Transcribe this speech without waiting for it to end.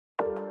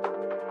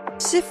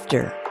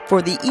Sifter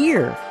for the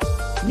ear.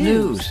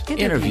 News,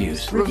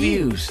 interviews,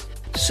 reviews,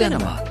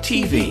 cinema,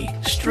 TV,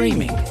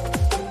 streaming.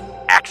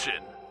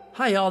 Action.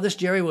 Hi, y'all. This is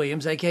Jerry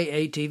Williams,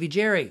 a.k.a. TV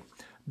Jerry.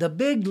 The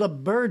Big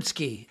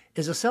Lebowski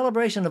is a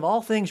celebration of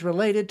all things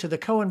related to the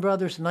Coen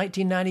brothers'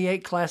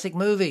 1998 classic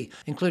movie,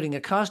 including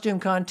a costume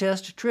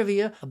contest,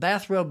 trivia, a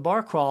bathrobe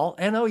bar crawl,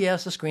 and, oh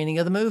yes, a screening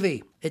of the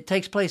movie. It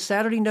takes place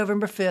Saturday,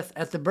 November 5th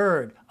at the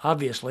Bird,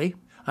 obviously.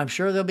 I'm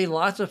sure there'll be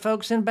lots of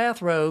folks in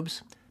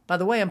bathrobes. By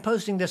the way, I'm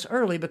posting this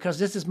early because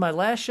this is my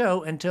last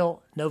show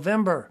until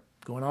November.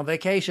 Going on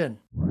vacation.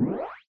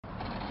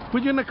 Who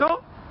you gonna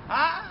call?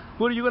 Huh?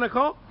 Who are you gonna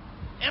call?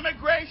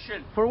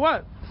 Immigration. For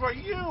what? For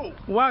you.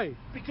 Why?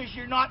 Because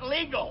you're not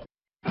legal.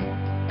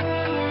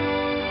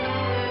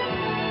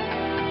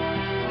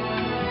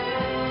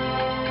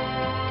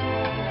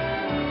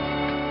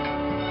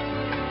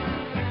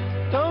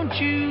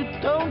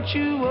 Don't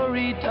you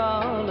worry,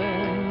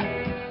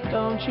 darling.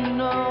 Don't you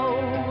know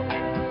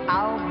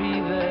I'll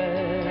be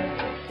there.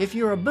 If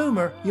you're a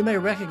boomer, you may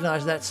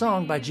recognize that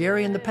song by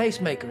Jerry and the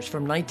Pacemakers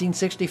from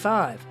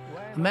 1965.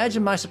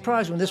 Imagine my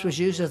surprise when this was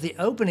used as the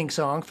opening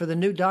song for the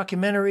new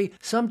documentary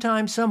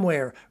Sometime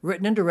Somewhere,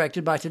 written and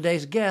directed by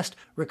today's guest,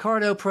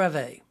 Ricardo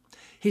Preve.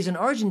 He's an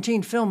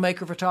Argentine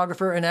filmmaker,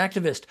 photographer, and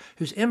activist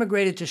who's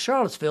immigrated to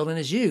Charlottesville in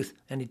his youth,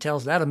 and he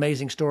tells that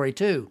amazing story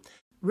too.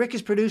 Rick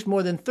has produced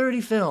more than 30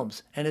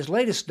 films, and his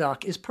latest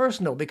doc is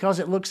personal because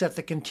it looks at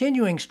the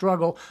continuing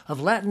struggle of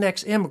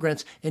Latinx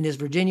immigrants in his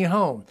Virginia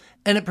home.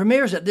 And it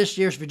premieres at this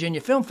year's Virginia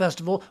Film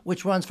Festival,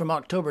 which runs from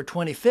October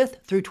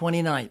 25th through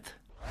 29th.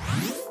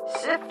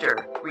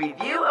 Sifter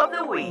Review of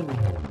the Week.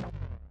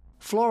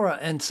 Flora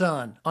and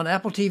Son on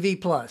Apple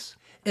TV+.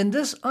 In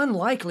this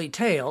unlikely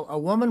tale, a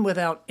woman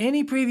without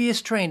any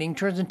previous training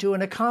turns into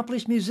an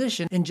accomplished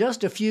musician in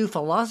just a few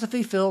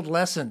philosophy-filled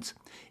lessons.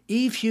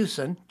 Eve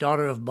Hewson,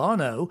 daughter of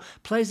Bono,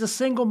 plays a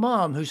single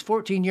mom whose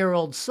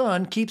 14-year-old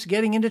son keeps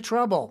getting into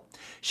trouble.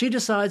 She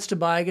decides to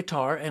buy a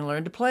guitar and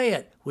learn to play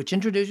it, which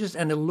introduces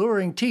an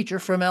alluring teacher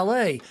from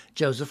L.A.,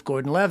 Joseph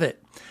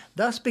Gordon-Levitt.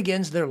 Thus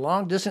begins their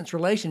long-distance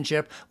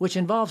relationship, which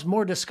involves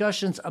more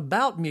discussions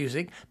about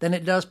music than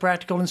it does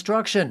practical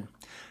instruction.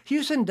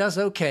 Hewson does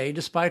okay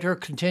despite her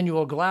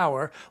continual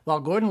glower,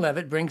 while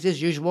Gordon-Levitt brings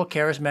his usual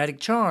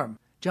charismatic charm.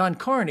 John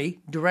Carney,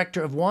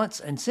 director of Once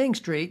and Sing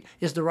Street,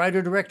 is the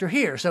writer-director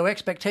here, so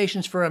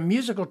expectations for a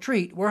musical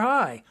treat were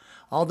high.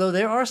 Although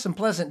there are some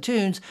pleasant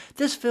tunes,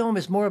 this film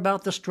is more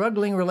about the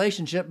struggling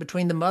relationship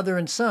between the mother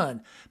and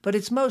son, but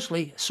it's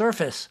mostly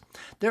surface.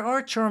 There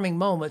are charming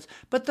moments,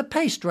 but the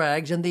pace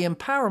drags and the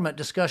empowerment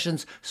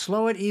discussions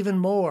slow it even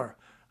more.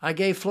 I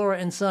gave Flora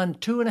and Son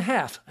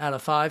 2.5 out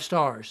of 5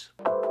 stars.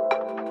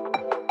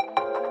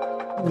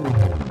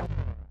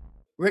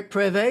 Rick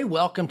Preve,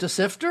 welcome to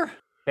Sifter.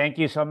 Thank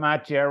you so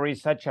much, Jerry.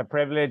 Such a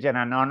privilege and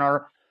an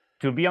honor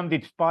to be on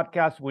this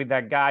podcast with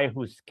a guy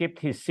who skipped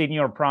his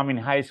senior prom in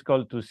high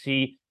school to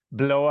see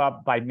Blow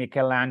Up by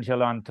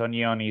Michelangelo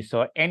Antonioni.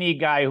 So any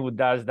guy who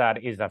does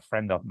that is a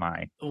friend of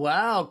mine.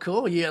 Wow,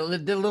 cool. You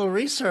did a little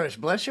research.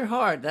 Bless your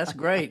heart. That's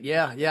great.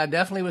 Yeah, I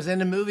definitely was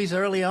into movies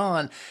early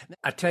on.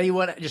 I tell you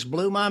what, it just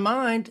blew my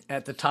mind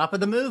at the top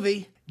of the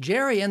movie.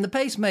 Jerry and the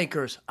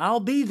Pacemakers, I'll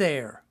Be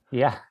There.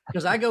 Yeah.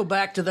 Because I go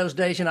back to those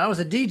days, and I was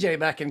a DJ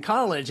back in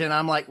college, and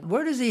I'm like,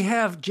 where does he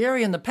have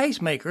Jerry and the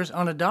Pacemakers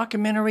on a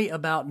documentary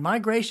about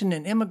migration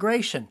and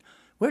immigration?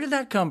 Where did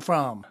that come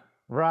from?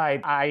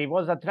 Right. I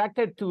was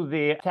attracted to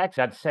the text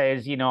that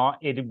says,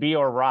 it'd be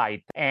all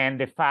right. And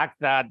the fact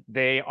that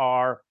they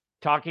are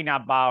talking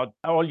about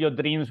all your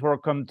dreams will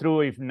come true.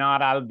 If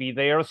not, I'll be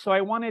there. So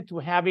I wanted to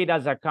have it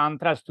as a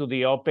contrast to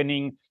the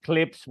opening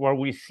clips where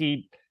we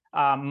see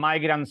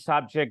migrants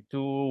subject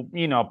to,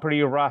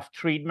 pretty rough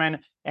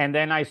treatment. And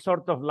then I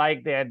sort of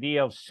like the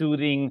idea of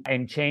soothing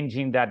and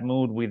changing that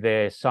mood with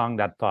the song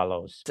that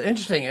follows. It's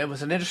interesting. It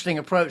was an interesting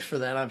approach for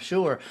that, I'm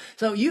sure.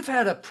 So you've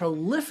had a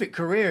prolific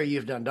career.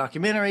 You've done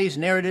documentaries,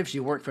 narratives.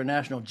 You worked for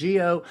National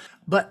Geo.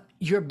 But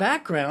your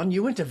background,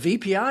 you went to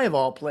VPI of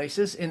all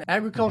places in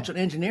agricultural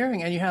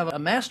engineering, and you have a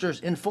master's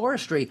in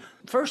forestry.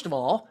 First of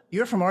all,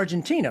 you're from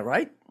Argentina,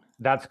 right?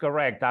 That's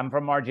correct. I'm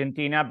from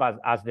Argentina, but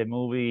as the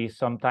movie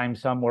Sometime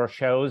Somewhere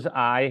shows,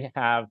 I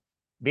have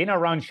been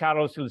around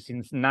Charlottesville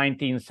since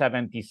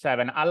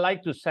 1977. I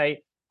like to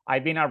say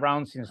I've been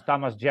around since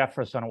Thomas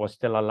Jefferson was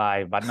still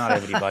alive, but not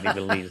everybody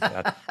believes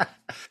that.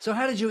 So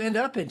how did you end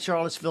up in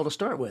Charlottesville to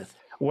start with?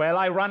 Well,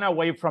 I ran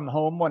away from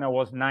home when I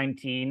was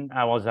 19.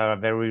 I was a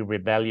very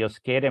rebellious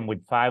kid, and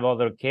with 5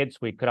 other kids,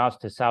 we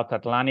crossed the South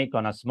Atlantic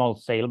on a small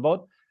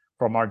sailboat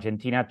from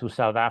Argentina to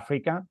South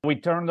Africa. We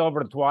turned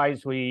over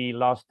twice. We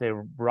lost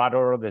the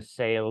rudder, the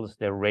sails,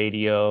 the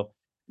radio,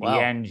 the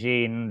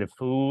engine, the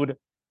food.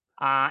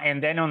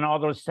 And then on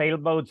other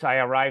sailboats, I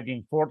arrived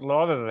in Fort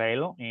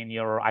Lauderdale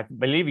I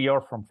believe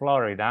you're from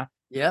Florida.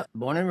 Yeah,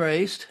 born and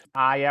raised.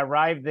 I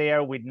arrived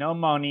there with no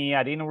money.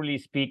 I didn't really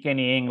speak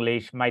any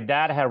English. My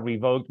dad had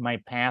revoked my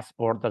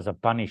passport as a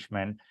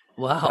punishment.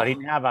 Wow. So I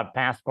didn't have a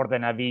passport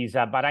and a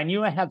visa, but I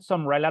knew I had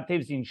some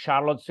relatives in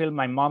Charlottesville.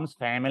 My mom's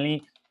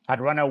family had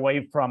run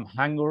away from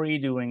Hungary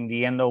during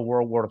the end of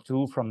World War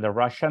II from the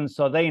Russians.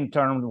 So they in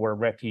turn were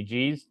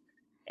refugees.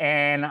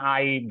 And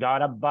I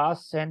got a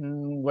bus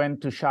and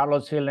went to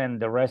Charlottesville, and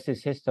the rest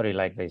is history,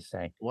 like they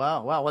say.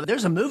 Wow. Well,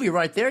 there's a movie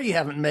right there you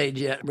haven't made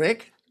yet,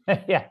 Rick.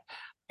 Yeah,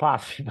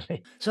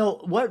 possibly.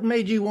 So what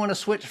made you want to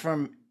switch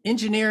from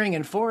engineering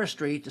and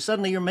forestry to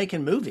suddenly you're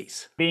making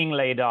movies? Being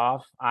laid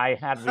off, I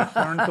had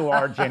returned to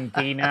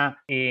Argentina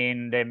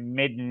in the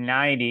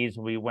mid-90s.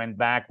 We went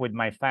back with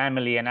my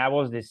family, and I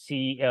was the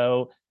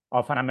CEO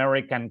of an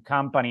American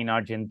company in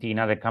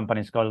Argentina. The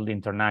company is called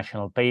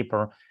International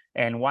Paper.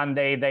 And one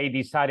day they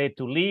decided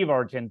to leave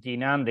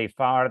Argentina, and they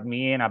fired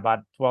me, and about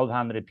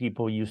 1,200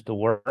 people used to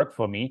work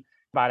for me.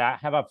 But I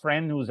have a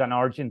friend who's an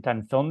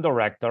Argentine film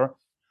director,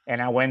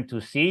 and I went to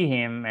see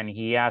him, and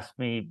he asked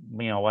me,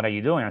 what are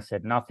you doing? I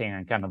said, nothing.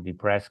 I'm kind of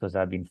depressed because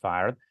I've been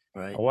fired.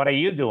 Right. What are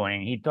you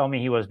doing? He told me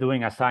he was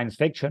doing a science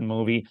fiction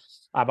movie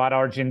about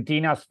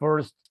Argentina's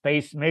first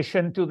space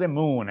mission to the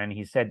moon. And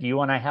he said, do you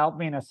want to help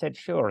me? And I said,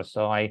 sure.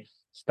 So I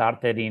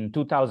started in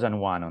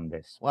 2001 on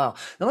this. Wow.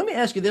 Now, let me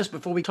ask you this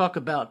before we talk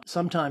about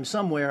Sometime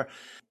Somewhere.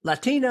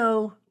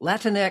 Latino,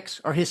 Latinx,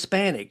 or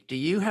Hispanic, do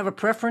you have a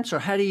preference, or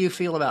how do you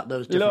feel about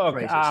those different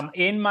phrases?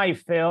 In my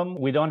film,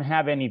 we don't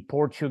have any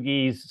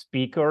Portuguese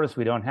speakers.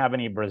 We don't have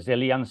any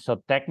Brazilians.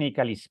 So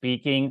technically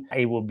speaking,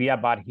 it will be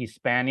about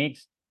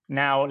Hispanics.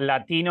 Now,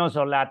 Latinos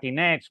or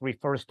Latinx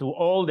refers to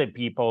all the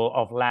people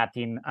of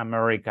Latin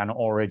American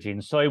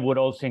origin. So it would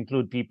also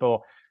include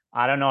people,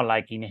 I don't know,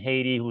 like in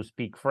Haiti who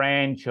speak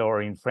French,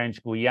 or in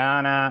French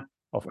Guiana,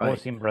 of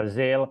course, in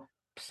Brazil.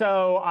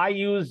 So I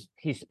use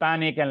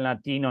Hispanic and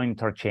Latino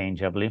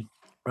interchangeably.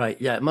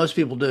 Right. Yeah, most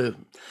people do.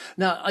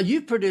 Now,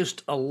 you've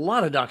produced a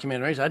lot of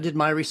documentaries. I did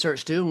my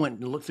research too and went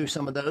and looked through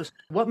some of those.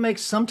 What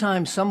makes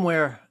Sometime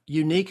Somewhere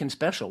unique and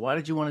special? Why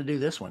did you want to do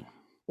this one?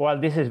 Well,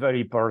 this is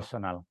very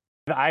personal.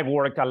 I've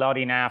worked a lot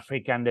in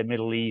Africa and the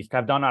Middle East.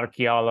 I've done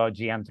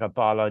archaeology,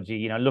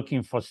 anthropology,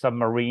 looking for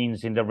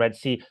submarines in the Red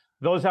Sea.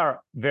 Those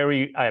are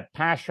very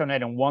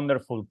passionate and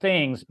wonderful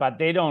things, but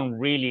they don't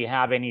really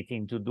have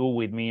anything to do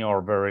with me,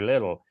 or very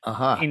little.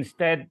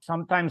 Instead,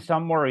 Sometimes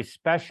Somewhere is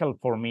special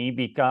for me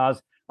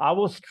because I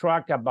was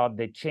struck about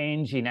the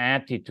change in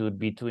attitude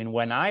between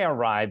when I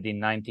arrived in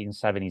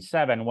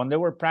 1977, when there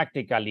were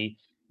practically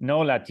no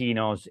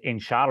Latinos in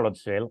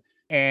Charlottesville.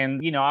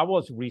 And, I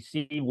was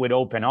received with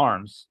open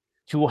arms,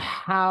 to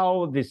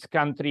how this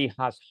country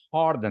has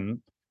hardened,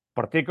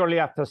 particularly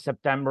after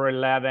September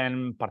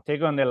 11,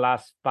 particularly in the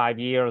last 5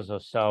 years or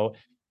so,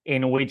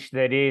 in which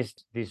there is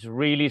this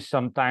really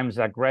sometimes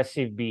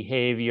aggressive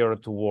behavior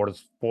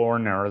towards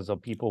foreigners or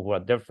people who are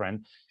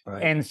different.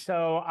 Right. And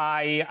so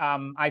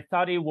I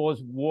thought it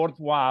was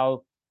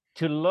worthwhile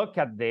to look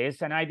at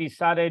this. And I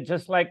decided,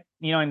 just like,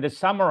 in the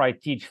summer, I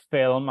teach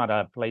film at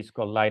a place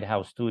called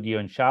Lighthouse Studio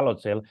in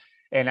Charlottesville.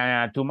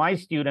 And to my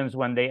students,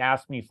 when they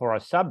ask me for a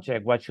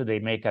subject, what should they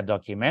make a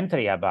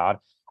documentary about?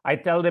 I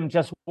tell them,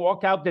 just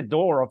walk out the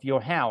door of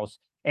your house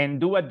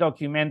and do a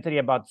documentary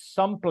about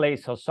some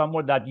place or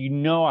somewhere that you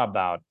know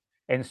about.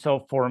 And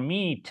so for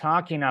me,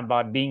 talking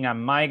about being a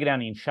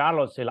migrant in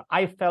Charlottesville,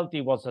 I felt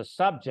it was a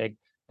subject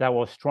that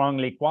was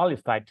strongly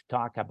qualified to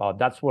talk about.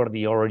 That's where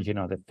the origin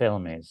of the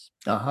film is.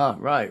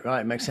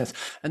 Right. Makes sense.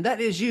 And that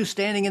is you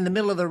standing in the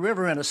middle of the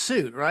river in a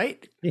suit,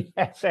 right?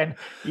 Yes. And,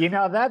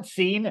 that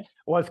scene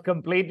was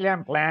completely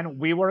unplanned.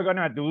 We were going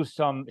to do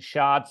some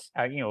shots,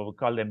 we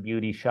call them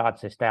beauty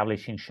shots,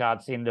 establishing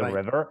shots in the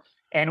river.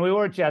 And we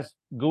were just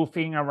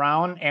goofing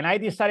around. And I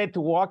decided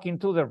to walk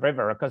into the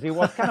river because it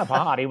was kind of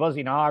hot. It was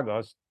in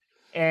August.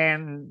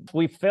 And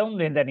we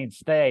filmed it, and it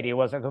stayed. It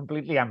was a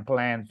completely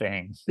unplanned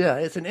thing. Yeah,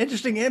 it's an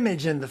interesting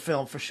image in the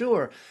film for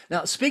sure.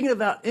 Now, speaking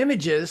about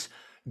images,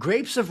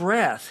 Grapes of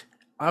Wrath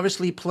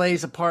obviously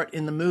plays a part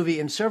in the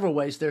movie in several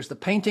ways. There's the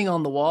painting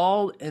on the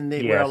wall, and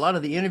where a lot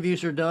of the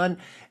interviews are done,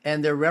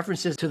 and there are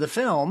references to the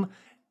film.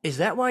 Is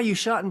that why you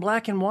shot in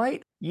black and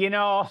white?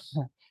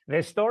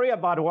 The story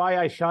about why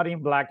I shot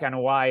in black and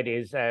white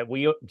is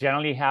we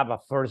generally have a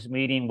first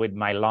meeting with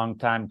my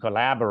longtime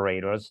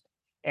collaborators.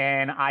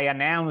 And I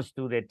announced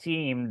to the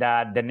team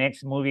that the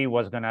next movie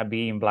was going to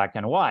be in black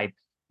and white.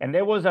 And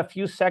there was a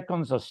few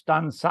seconds of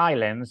stunned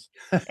silence.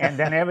 And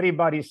then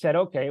everybody said,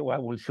 okay, well,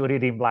 we'll shoot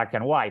it in black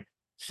and white.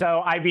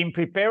 So I've been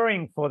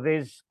preparing for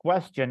this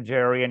question,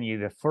 Jerry, and you're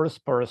the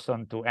first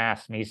person to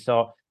ask me.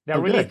 So there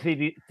are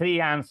really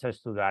three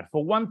answers to that.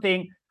 For one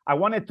thing, I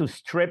wanted to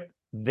strip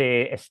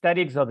the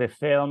aesthetics of the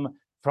film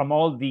from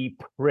all the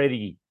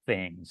pretty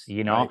things,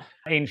 Right.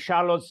 In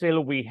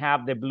Charlottesville, we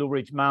have the Blue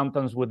Ridge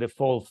Mountains with the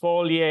fall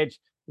foliage,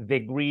 the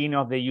green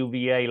of the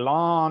UVA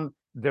lawn,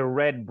 the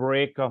red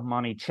brick of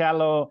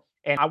Monticello.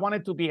 And I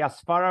wanted to be as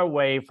far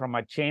away from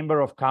a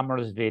Chamber of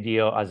Commerce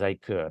video as I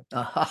could.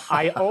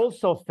 I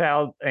also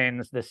felt,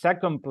 in the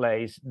second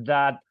place,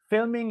 that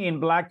filming in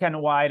black and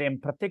white,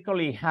 and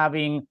particularly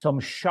having some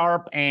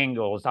sharp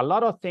angles. A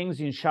lot of things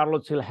in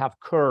Charlottesville have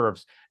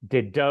curves.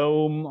 The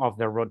dome of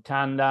the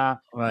rotunda,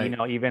 Right.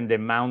 Even the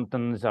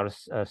mountains are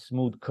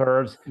smooth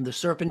curves. The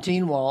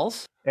serpentine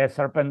walls.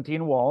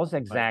 Serpentine walls,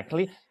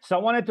 exactly. Right. So I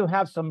wanted to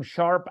have some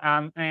sharp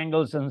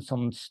angles and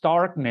some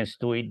starkness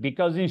to it,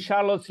 because in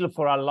Charlottesville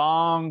for a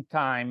long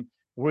time,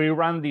 we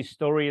ran the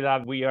story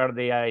that we are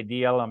the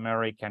ideal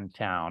American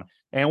town.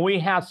 And we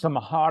had some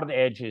hard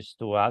edges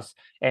to us.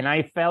 And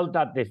I felt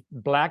that the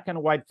black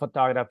and white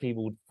photography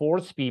would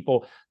force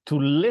people to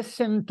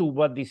listen to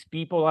what these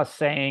people are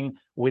saying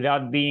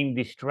without being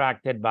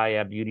distracted by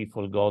a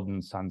beautiful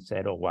golden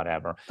sunset or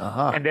whatever.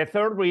 And the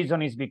third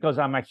reason is because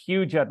I'm a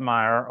huge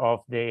admirer of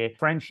the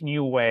French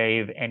New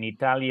Wave and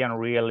Italian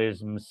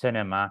realism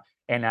cinema.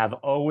 And I've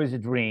always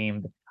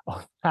dreamed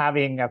of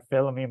having a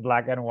film in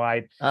black and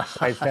white. So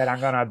I said,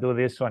 I'm going to do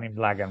this one in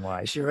black and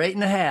white. It's your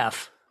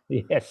 8.5.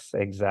 Yes,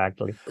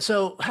 exactly.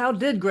 So how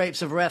did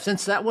Grapes of Wrath,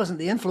 since that wasn't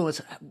the influence,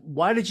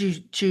 why did you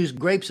choose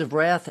Grapes of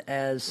Wrath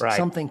as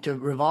something to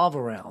revolve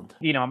around?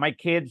 My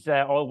kids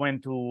all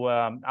went to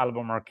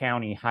Albemarle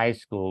County high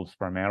schools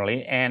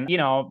primarily. And,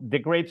 the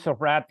Grapes of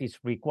Wrath is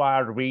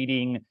required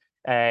reading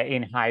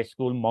in high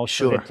school most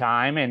of the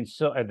time. And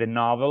so the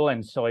novel,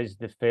 and so is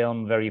the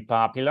film, very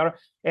popular.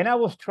 And I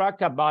was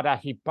struck about a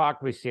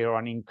hypocrisy or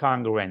an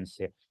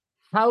incongruency.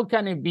 How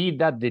can it be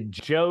that the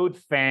Joad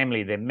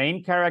family, the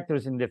main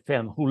characters in the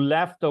film, who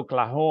left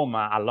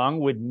Oklahoma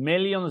along with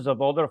millions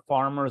of other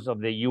farmers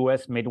of the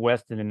U.S.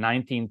 Midwest in the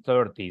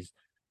 1930s,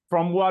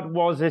 from what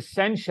was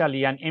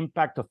essentially an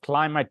impact of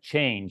climate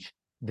change,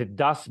 the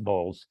Dust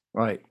Bowls,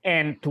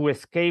 and to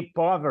escape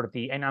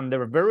poverty, and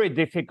under very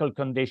difficult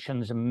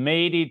conditions,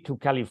 made it to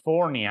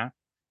California,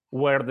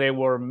 where they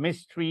were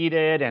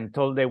mistreated and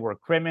told they were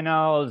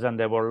criminals and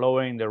they were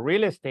lowering the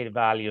real estate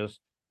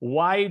values?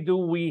 Why do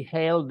we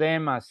hail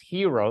them as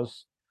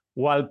heroes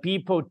while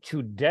people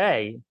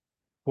today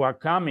who are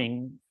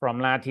coming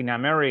from Latin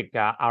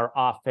America are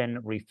often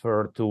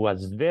referred to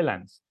as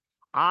villains?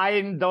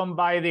 I don't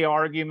buy the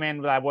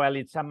argument that, well,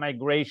 it's a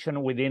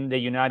migration within the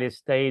United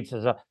States.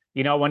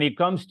 When it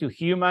comes to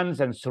humans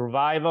and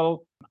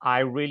survival, I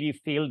really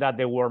feel that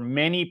there were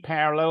many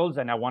parallels,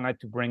 and I wanted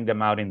to bring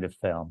them out in the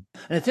film.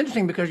 And it's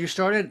interesting because you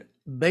started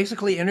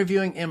basically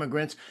interviewing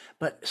immigrants,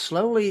 but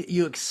slowly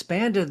you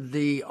expanded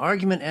the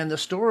argument and the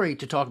story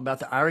to talk about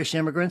the Irish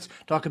immigrants,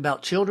 talk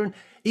about children,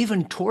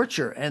 even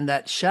torture. And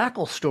that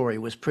shackle story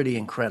was pretty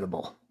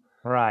incredible.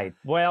 Right.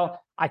 Well,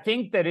 I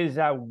think there is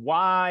a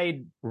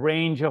wide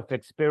range of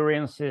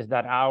experiences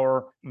that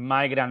our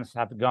migrants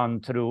have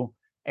gone through.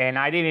 And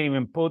I didn't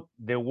even put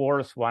the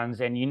worst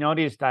ones. And you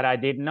notice that I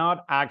did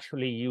not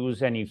actually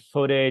use any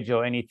footage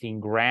or anything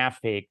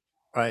graphic.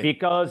 Right.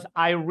 Because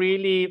I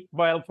really,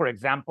 for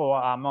example,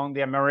 among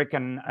the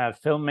American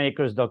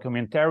filmmakers,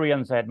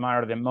 documentarians I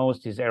admire the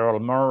most is Errol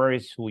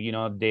Morris, who,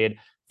 did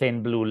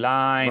Thin Blue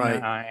Line.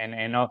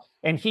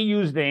 And he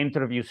used the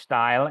interview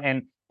style,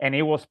 and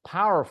it was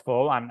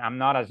powerful. I'm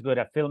not as good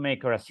a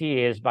filmmaker as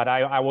he is, but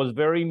I was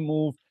very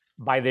moved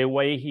by the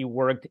way he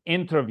worked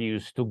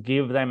interviews to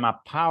give them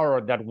a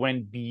power that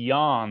went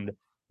beyond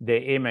the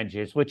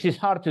images, which is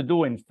hard to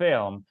do in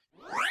film.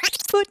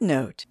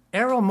 Footnote.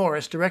 Errol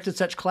Morris directed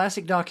such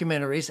classic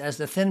documentaries as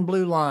The Thin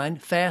Blue Line,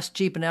 Fast,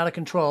 Cheap, and Out of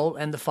Control,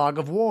 and The Fog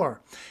of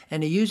War.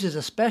 And he uses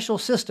a special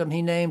system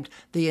he named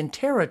the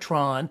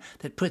Interatron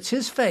that puts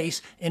his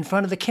face in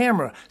front of the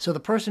camera, so the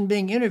person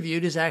being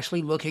interviewed is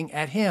actually looking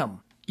at him.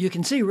 You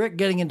can see Rick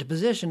getting into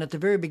position at the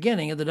very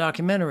beginning of the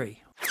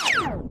documentary.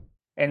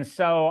 And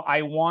so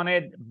I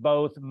wanted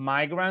both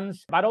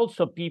migrants, but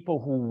also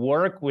people who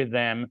work with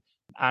them,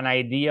 an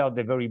idea of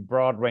the very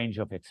broad range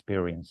of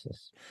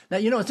experiences. Now,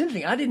 it's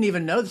interesting. I didn't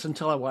even know this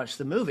until I watched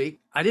the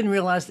movie. I didn't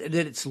realize that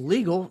it's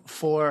legal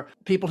for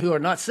people who are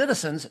not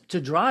citizens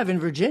to drive in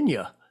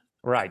Virginia.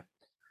 Right.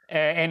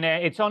 And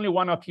it's only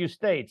one of few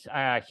states.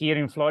 Here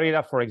in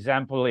Florida, for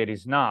example, it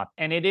is not.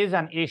 And it is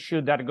an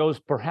issue that goes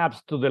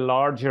perhaps to the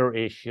larger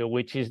issue,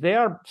 which is there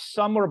are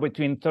somewhere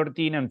between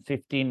 13 and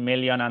 15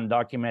 million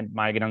undocumented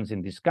migrants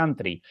in this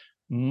country.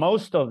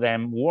 Most of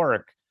them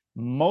work.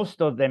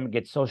 Most of them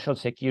get Social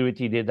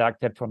Security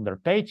deducted from their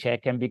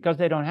paycheck. And because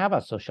they don't have a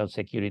Social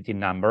Security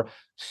number,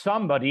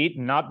 somebody,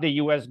 not the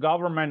U.S.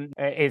 government,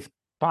 is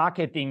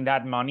pocketing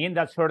that money, and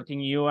that's hurting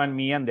you and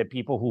me and the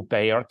people who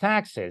pay our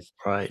taxes.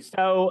 Right.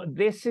 So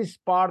this is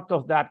part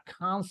of that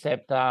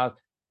concept of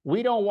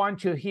we don't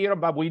want you here,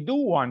 but we do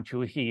want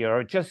you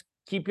here. Just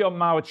keep your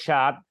mouth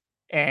shut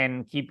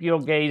and keep your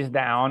gaze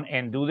down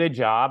and do the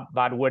job.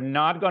 But we're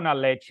not going to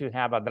let you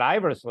have a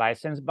driver's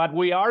license, but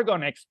we are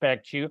going to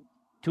expect you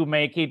to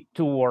make it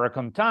to work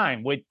on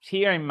time, which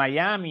here in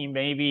Miami,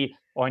 maybe,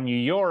 or New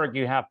York,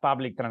 you have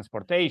public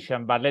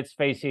transportation, but let's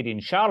face it, in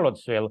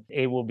Charlottesville,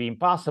 it will be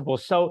impossible.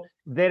 So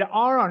there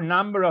are a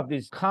number of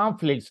these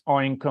conflicts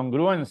or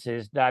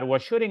incongruences that we're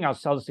shooting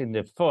ourselves in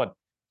the foot.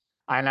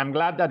 And I'm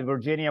glad that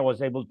Virginia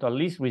was able to at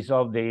least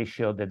resolve the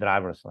issue of the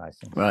driver's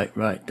license.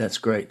 Right. That's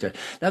great.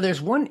 Now,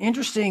 there's one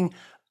interesting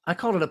I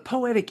call it a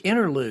poetic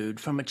interlude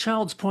from a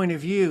child's point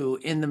of view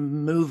in the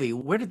movie.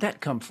 Where did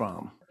that come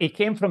from? It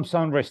came from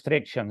some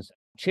restrictions.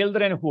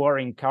 Children who are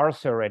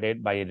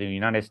incarcerated by the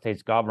United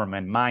States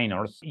government,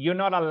 minors, you're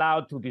not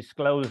allowed to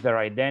disclose their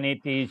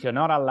identities. You're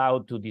not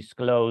allowed to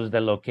disclose the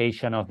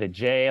location of the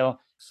jail.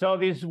 So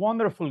this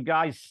wonderful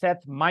guy,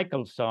 Seth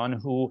Michelson,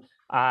 who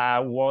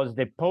was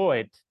the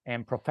poet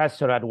and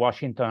professor at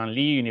Washington and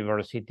Lee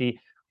University,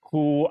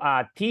 who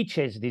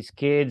teaches these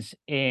kids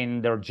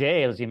in their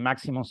jails, in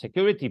maximum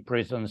security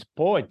prisons,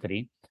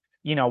 poetry.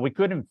 We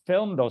couldn't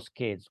film those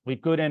kids. We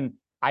couldn't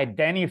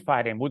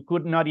identify them. We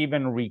could not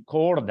even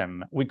record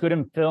them. We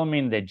couldn't film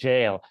in the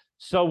jail.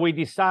 So we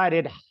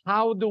decided,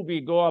 how do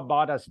we go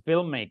about as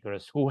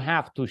filmmakers who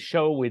have to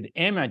show with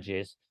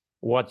images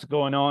what's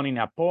going on in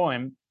a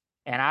poem?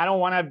 And I don't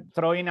want to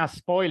throw in a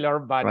spoiler,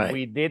 but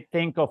we did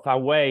think of a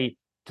way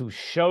to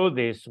show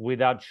this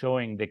without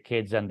showing the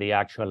kids and the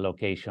actual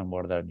location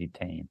where they're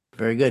detained.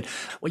 Very good.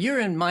 Well, you're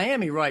in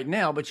Miami right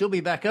now, but you'll be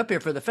back up here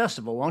for the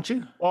festival, won't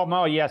you? Oh,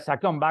 no, yes. I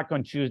come back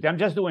on Tuesday. I'm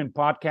just doing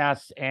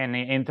podcasts and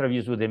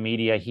interviews with the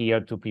media here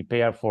to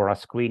prepare for a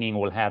screening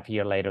we'll have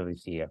here later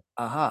this year.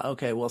 Aha.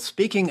 Okay. Well,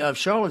 speaking of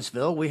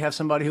Charlottesville, we have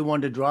somebody who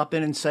wanted to drop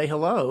in and say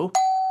hello.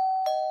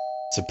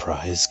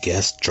 Surprise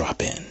guest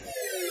drop in.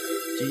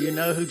 Do you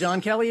know who John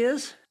Kelly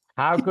is?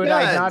 How could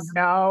I not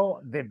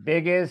know the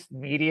biggest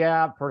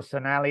media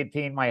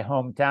personality in my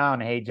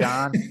hometown? Hey,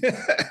 John.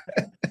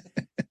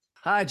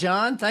 Hi,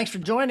 John. Thanks for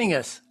joining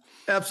us.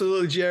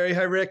 Absolutely, Jerry.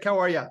 Hi, Rick. How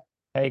are you?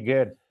 Hey,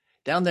 good.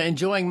 Down there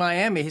enjoying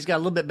Miami. He's got a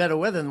little bit better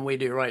weather than we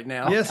do right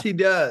now. Yes, he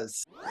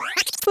does.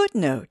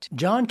 Footnote.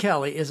 John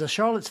Kelly is a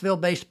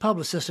Charlottesville-based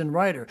publicist and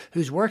writer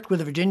who's worked with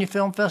the Virginia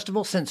Film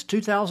Festival since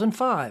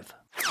 2005.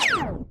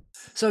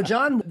 So,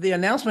 John, the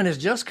announcement has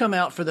just come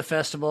out for the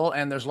festival,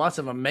 and there's lots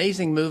of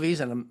amazing movies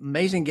and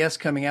amazing guests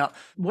coming out.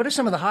 What are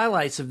some of the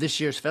highlights of this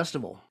year's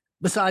festival?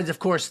 Besides, of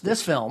course,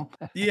 this film.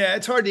 Yeah,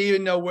 it's hard to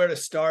even know where to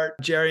start,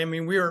 Jerry. I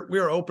mean, we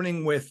were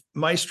opening with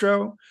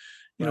Maestro.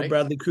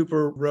 Bradley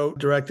Cooper wrote,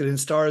 directed, and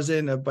stars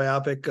in a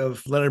biopic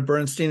of Leonard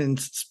Bernstein, and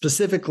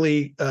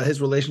specifically his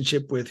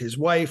relationship with his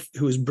wife,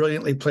 who is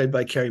brilliantly played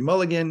by Carey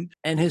Mulligan.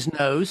 And his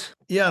nose.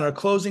 Yeah, on our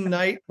closing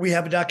night, we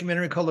have a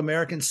documentary called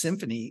American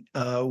Symphony,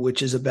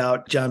 which is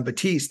about Jon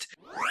Batiste.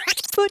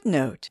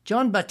 Footnote.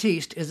 Jon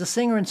Batiste is a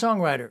singer and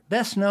songwriter,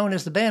 best known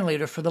as the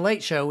bandleader for The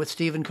Late Show with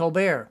Stephen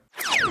Colbert.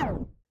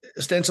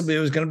 Ostensibly, it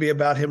was going to be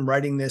about him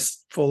writing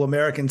this full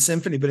American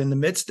symphony, but in the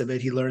midst of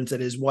it, he learns that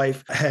his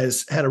wife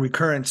has had a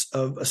recurrence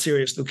of a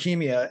serious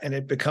leukemia, and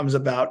it becomes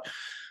about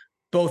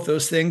both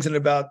those things and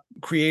about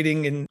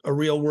creating in a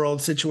real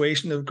world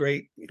situation of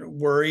great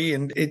worry.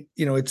 And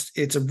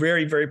it's a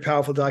very, very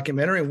powerful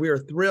documentary, and we are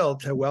thrilled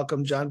to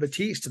welcome Jon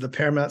Batiste to the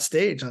Paramount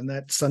stage on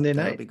that Sunday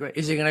night. That'd be great.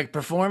 Is he going to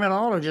perform at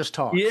all or just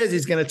talk? He is.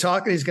 He's going to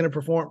talk and he's going to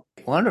perform.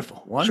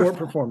 Wonderful. Short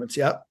performance.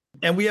 Yep.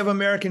 And we have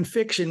American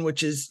Fiction,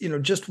 which is,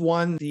 just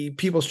won the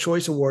People's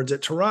Choice Awards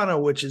at Toronto,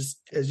 which is,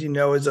 as you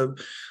know, is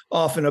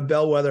often a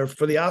bellwether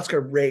for the Oscar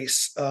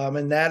race.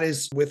 And that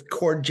is with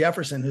Cord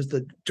Jefferson, who's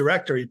the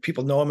director.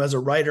 People know him as a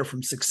writer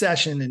from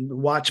Succession and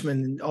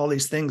Watchmen and all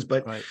these things,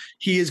 but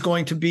he is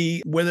going to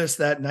be with us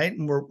that night,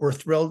 and we're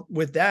thrilled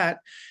with that.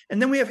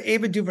 And then we have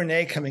Ava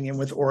DuVernay coming in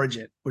with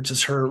Origin, which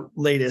is her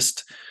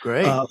latest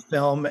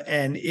film.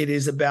 And it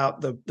is about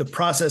the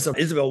process of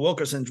Isabel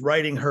Wilkerson's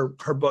writing her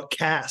book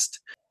Cast.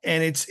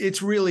 And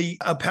it's really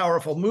a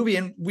powerful movie,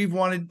 and we've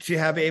wanted to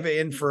have Ava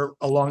in for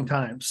a long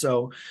time.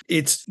 So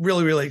it's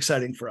really, really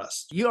exciting for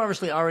us. You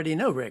obviously already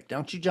know Rick,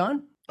 don't you,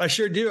 John? I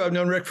sure do. I've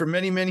known Rick for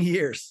many, many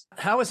years.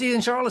 How is he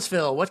in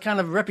Charlottesville? What kind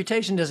of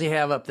reputation does he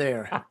have up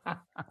there?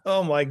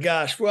 Oh, my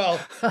gosh. Well,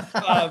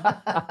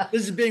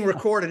 this is being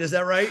recorded. Is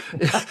that right?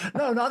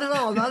 No, not at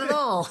all. Not at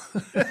all.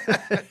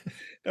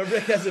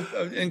 Rick has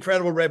an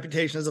incredible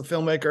reputation as a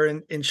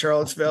filmmaker in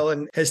Charlottesville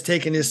and has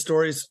taken his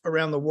stories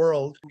around the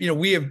world.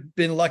 We have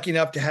been lucky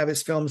enough to have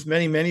his films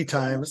many, many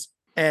times.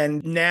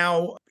 And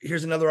now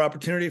here's another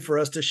opportunity for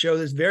us to show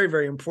this very,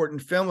 very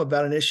important film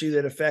about an issue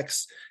that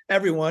affects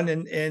everyone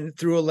and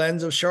through a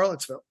lens of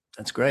Charlottesville.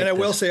 That's great. And I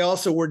will say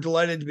also, we're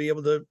delighted to be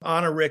able to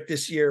honor Rick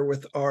this year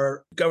with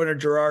our Governor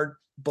Gerard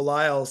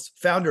Belial's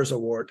Founders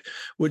Award,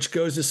 which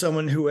goes to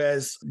someone who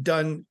has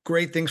done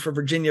great things for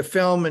Virginia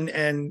film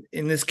and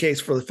in this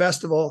case for the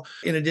festival,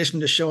 in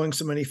addition to showing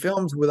so many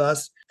films with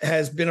us,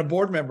 has been a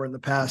board member in the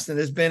past and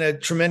has been a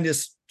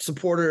tremendous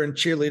supporter and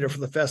cheerleader for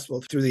the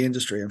festival through the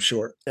industry, I'm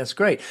sure. That's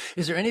great.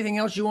 Is there anything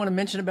else you want to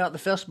mention about the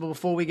festival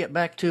before we get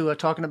back to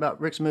talking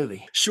about Rick's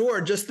movie? Sure.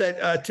 Just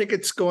that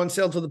tickets go on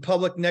sale to the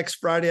public next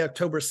Friday,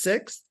 October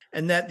 6th.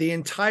 And that the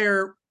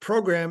entire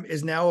program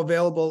is now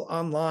available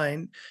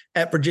online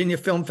at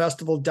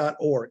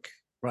virginiafilmfestival.org.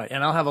 Right.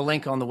 And I'll have a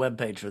link on the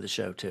webpage for the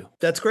show, too.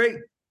 That's great.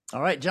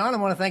 All right, John, I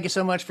want to thank you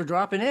so much for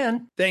dropping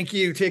in. Thank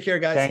you. Take care,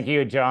 guys. Thank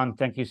you, John.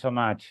 Thank you so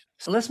much.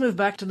 So let's move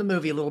back to the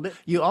movie a little bit.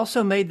 You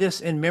also made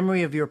this in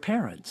memory of your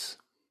parents.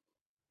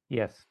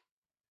 Yes.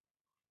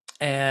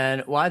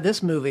 And why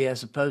this movie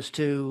as opposed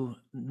to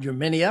your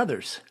many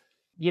others?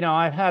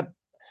 I've had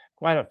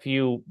quite a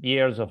few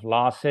years of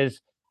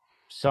losses.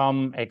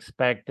 Some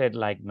expected,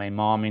 like my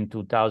mom in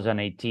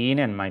 2018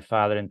 and my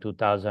father in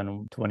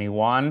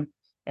 2021.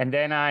 And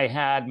then I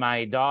had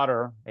my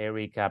daughter,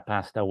 Erica,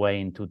 passed away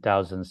in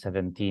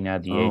 2017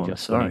 at the age of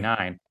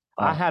 29.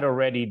 Wow. I had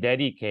already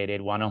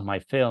dedicated one of my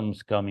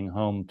films, Coming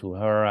Home, to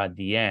her at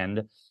the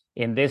end.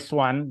 In this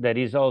one, there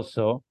is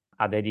also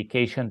a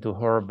dedication to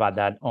her, but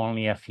that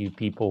only a few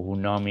people who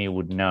know me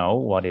would know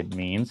what it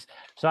means.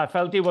 So I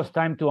felt it was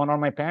time to honor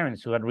my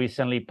parents who had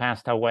recently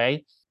passed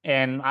away.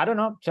 And I don't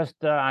know, just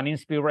an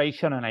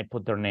inspiration, and I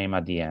put their name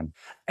at the end.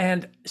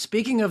 And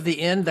speaking of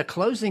the end, the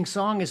closing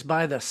song is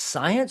by the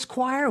Science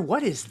Choir.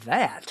 What is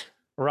that?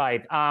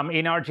 Right.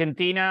 In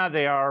Argentina,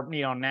 there are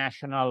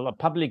national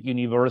public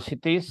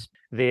universities.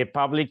 The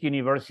public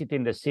university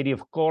in the city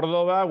of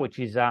Córdoba, which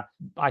is,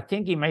 I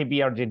think it may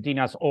be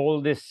Argentina's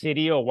oldest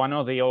city or one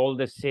of the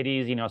oldest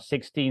cities,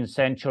 16th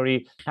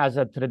century, has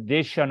a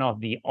tradition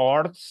of the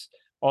arts.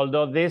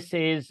 Although this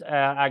is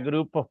a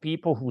group of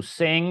people who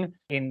sing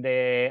in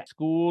the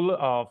School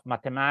of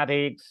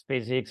Mathematics,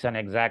 Physics, and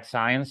Exact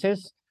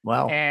Sciences.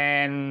 Wow.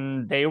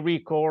 And they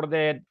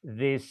recorded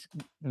this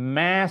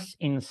mass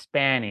in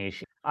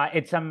Spanish.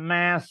 It's a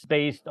mass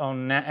based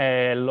on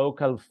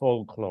local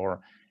folklore.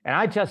 And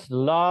I just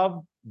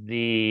love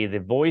the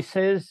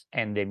voices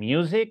and the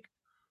music.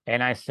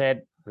 And I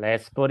said,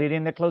 let's put it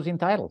in the closing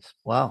titles.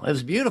 Wow, it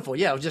was beautiful.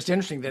 Yeah, it was just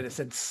interesting that it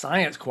said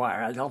Science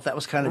Choir. I thought that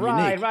was kind of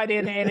unique. Right.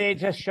 And it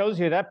just shows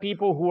you that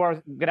people who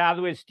are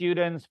graduate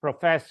students,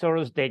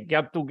 professors, they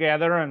get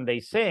together and they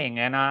sing.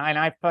 And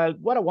I felt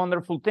what a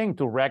wonderful thing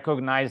to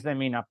recognize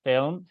them in a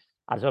film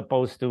as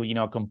opposed to,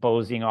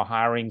 composing or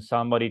hiring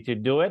somebody to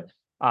do it.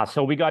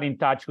 So we got in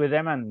touch with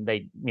them and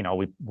they,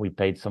 we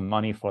paid some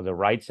money for the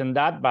rights and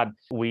that, but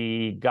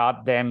we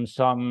got them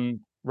some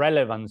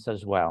relevance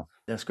as well.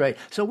 That's great.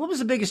 So what was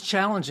the biggest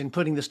challenge in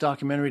putting this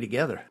documentary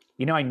together?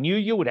 I knew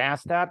you would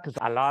ask that because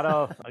a lot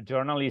of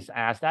journalists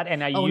ask that. And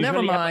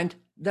never mind.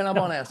 Then I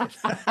won't ask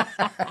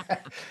it.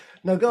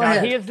 No, go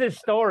ahead. Here's the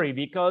story,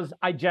 because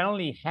I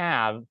generally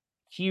have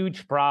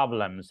huge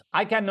problems.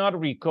 I cannot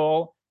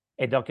recall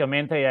a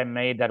documentary I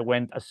made that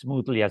went as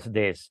smoothly as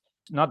this.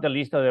 Not the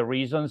least of the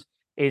reasons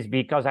is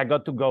because I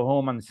got to go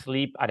home and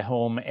sleep at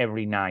home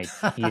every night,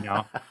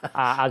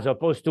 as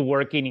opposed to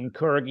working in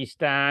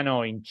Kyrgyzstan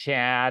or in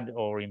Chad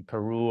or in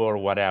Peru or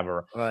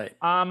whatever. Right.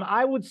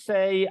 I would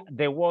say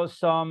there was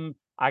some,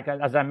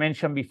 as I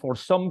mentioned before,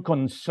 some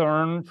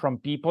concern from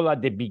people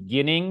at the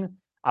beginning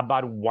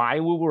about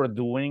why we were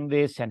doing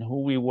this and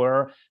who we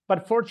were.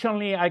 But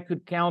fortunately, I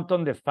could count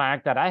on the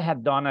fact that I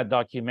had done a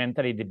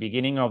documentary at the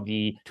beginning of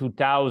the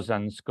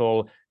 2000s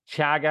called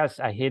Chagas,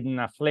 a Hidden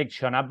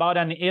Affliction, about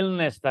an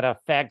illness that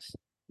affects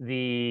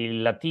the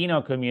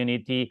Latino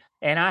community.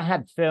 And I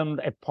had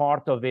filmed a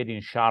part of it in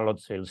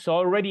Charlottesville. So I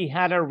already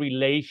had a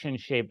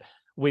relationship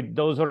with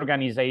those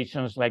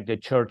organizations like the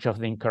Church of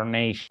the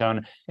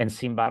Incarnation and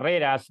Sin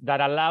Barreras that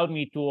allowed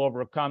me to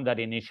overcome that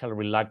initial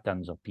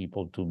reluctance of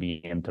people to be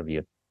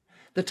interviewed.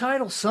 The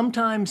title,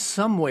 Sometimes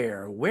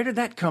Somewhere, where did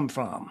that come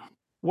from?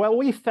 Well,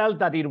 we felt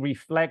that it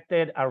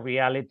reflected a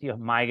reality of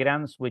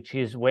migrants, which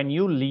is when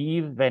you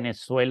leave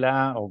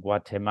Venezuela or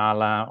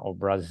Guatemala or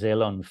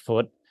Brazil on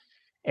foot,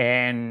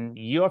 and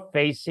you're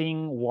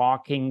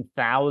walking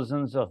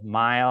thousands of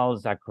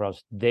miles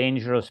across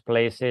dangerous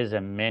places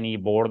and many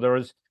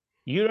borders,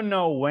 you don't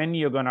know when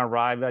you're going to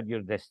arrive at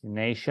your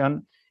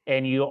destination,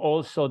 and you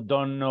also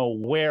don't know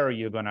where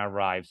you're going to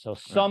arrive. So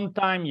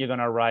sometime you're going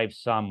to arrive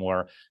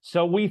somewhere.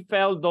 So we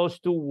felt those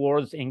two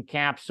words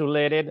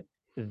encapsulated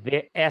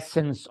the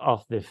essence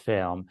of the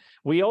film.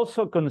 We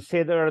also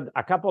considered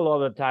a couple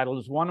other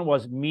titles. One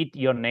was Meet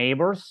Your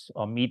Neighbors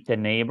or Meet the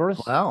Neighbors.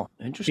 Wow,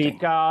 interesting.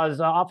 Because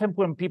often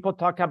when people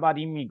talk about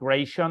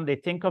immigration, they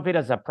think of it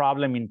as a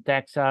problem in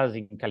Texas,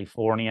 in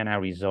California, and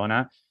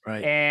Arizona.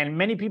 Right. And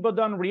many people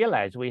don't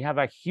realize we have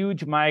a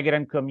huge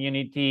migrant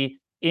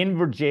community in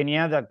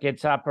Virginia that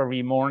gets up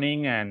every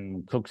morning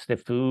and cooks the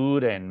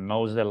food and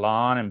mows the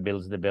lawn and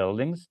builds the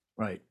buildings.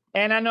 Right.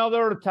 And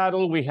another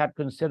title we had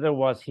considered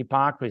was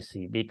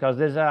Hypocrisy, because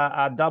there's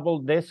a double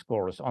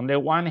discourse. On the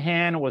one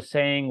hand, we're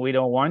saying we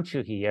don't want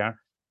you here.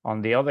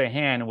 On the other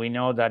hand, we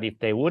know that if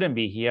they wouldn't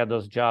be here,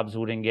 those jobs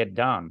wouldn't get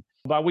done.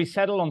 But we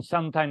settled on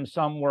Sometimes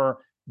Somewhere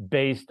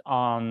based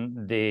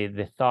on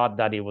the thought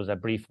that it was a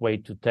brief way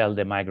to tell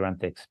the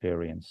migrant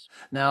experience.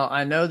 Now,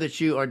 I know that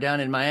you are down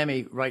in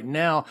Miami right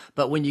now,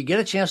 but when you get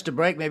a chance to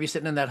break, maybe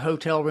sitting in that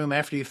hotel room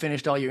after you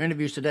finished all your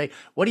interviews today,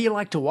 what do you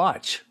like to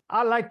watch?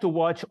 I like to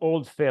watch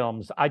old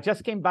films. I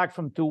just came back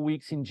from 2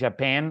 weeks in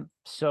Japan,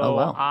 so Oh,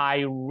 wow.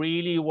 I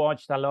really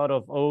watched a lot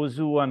of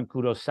Ozu and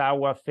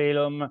Kurosawa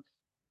film.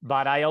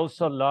 But I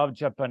also love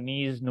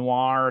Japanese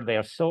noir.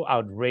 They're so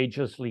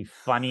outrageously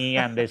funny,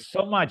 and there's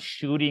so much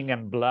shooting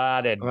and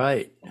blood and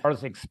Right.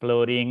 cars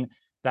exploding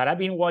that I've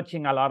been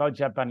watching a lot of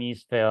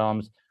Japanese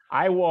films.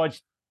 I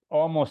watched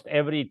almost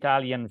every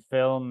Italian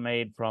film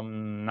made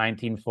from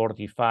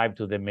 1945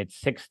 to the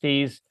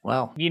mid-60s.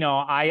 Wow.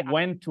 I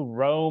went to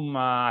Rome,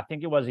 I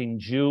think it was in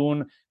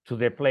June, to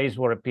the place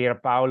where Pier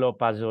Paolo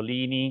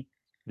Pasolini,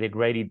 the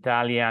great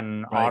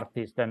Italian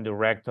artist and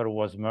director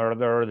was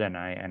murdered, and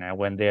I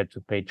went there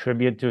to pay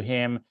tribute to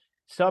him.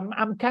 So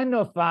I'm kind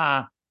of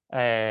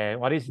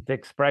what is the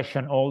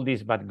expression,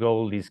 oldies but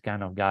goldies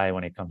kind of guy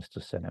when it comes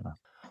to cinema.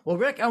 Well,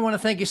 Rick, I want to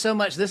thank you so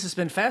much. This has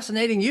been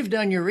fascinating. You've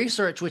done your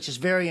research, which is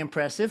very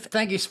impressive.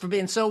 Thank you for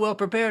being so well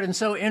prepared and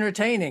so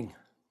entertaining.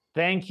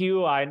 Thank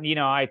you.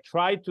 I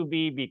try to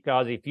be,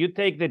 because if you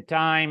take the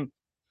time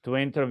to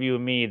interview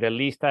me, the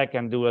least I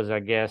can do as a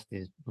guest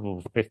is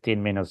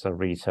 15 minutes of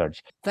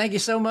research. Thank you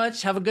so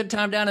much. Have a good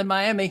time down in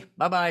Miami.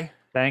 Bye-bye.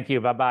 Thank you.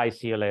 Bye-bye.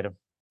 See you later.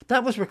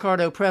 That was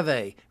Ricardo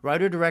Preve,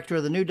 writer-director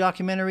of the new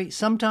documentary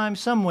Sometime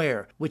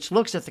Somewhere, which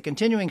looks at the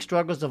continuing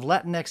struggles of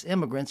Latinx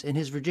immigrants in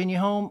his Virginia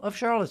home of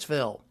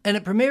Charlottesville. And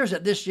it premieres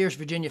at this year's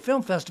Virginia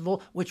Film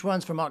Festival, which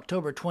runs from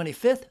October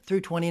 25th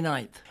through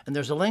 29th. And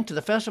there's a link to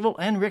the festival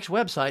and Rick's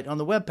website on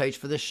the webpage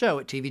for this show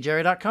at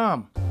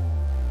tvjerry.com.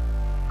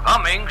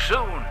 Coming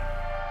soon.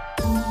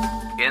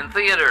 In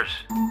theaters.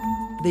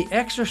 The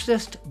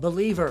Exorcist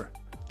Believer.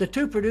 The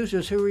two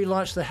producers who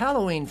relaunched the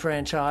Halloween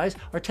franchise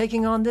are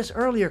taking on this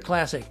earlier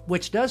classic,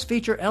 which does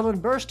feature Ellen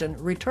Burstyn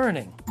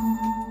returning.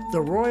 The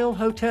Royal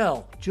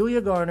Hotel.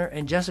 Julia Garner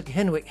and Jessica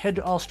Henwick head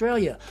to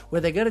Australia, where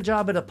they get a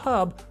job at a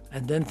pub,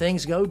 and then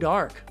things go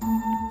dark.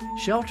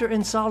 Shelter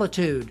in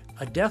Solitude.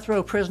 A death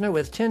row prisoner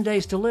with 10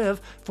 days to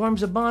live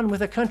forms a bond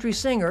with a country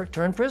singer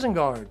turned prison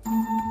guard.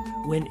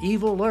 When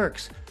Evil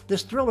Lurks.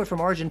 This thriller from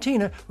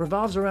Argentina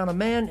revolves around a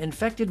man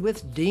infected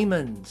with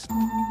demons.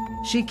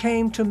 She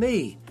Came to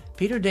Me.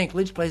 Peter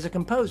Dinklage plays a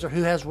composer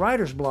who has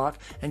writer's block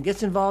and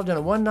gets involved in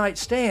a one-night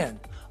stand,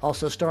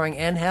 also starring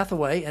Anne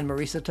Hathaway and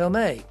Marisa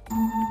Tomei.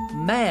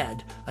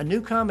 Mad, a new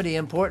comedy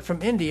import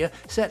from India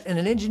set in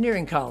an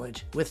engineering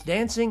college with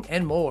dancing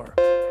and more.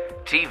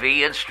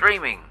 TV and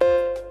streaming.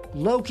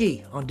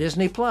 Loki on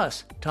Disney+.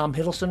 Tom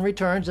Hiddleston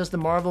returns as the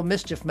Marvel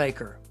Mischief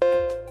Maker.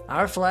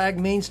 Our Flag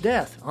Means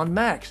Death on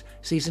Max,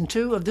 Season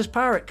 2 of this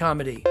pirate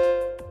comedy.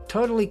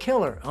 Totally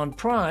Killer on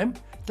Prime.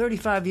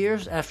 35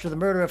 years after the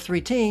murder of 3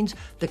 teens,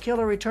 the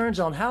killer returns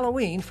on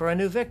Halloween for a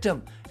new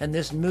victim, and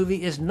this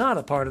movie is not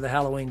a part of the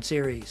Halloween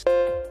series.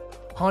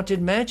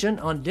 Haunted Mansion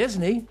on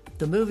Disney.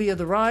 The movie of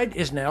the ride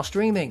is now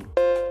streaming.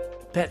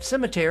 Pet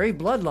Sematary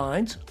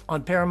Bloodlines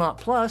on Paramount+.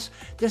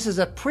 This is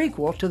a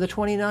prequel to the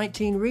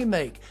 2019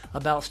 remake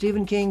about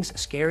Stephen King's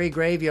Scary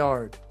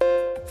Graveyard.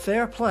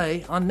 Fair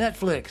Play on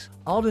Netflix.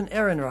 Alden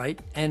Ehrenreich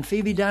and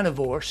Phoebe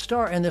Dynevor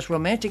star in this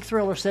romantic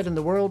thriller set in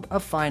the world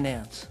of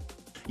finance.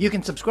 You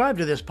can subscribe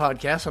to this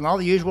podcast on all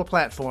the usual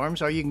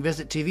platforms, or you can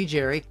visit TV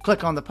Jerry,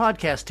 click on the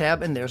podcast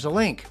tab, and there's a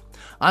link.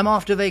 I'm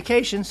off to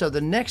vacation, so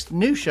the next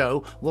new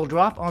show will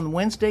drop on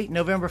Wednesday,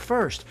 November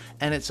 1st,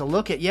 and it's a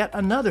look at yet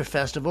another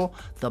festival,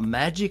 The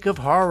Magic of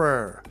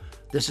Horror.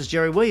 This is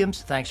Jerry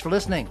Williams. Thanks for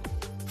listening.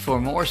 For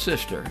more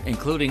Sifter,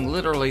 including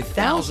literally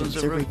thousands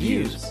of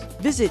reviews,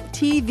 visit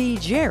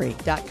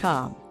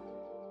tvjerry.com.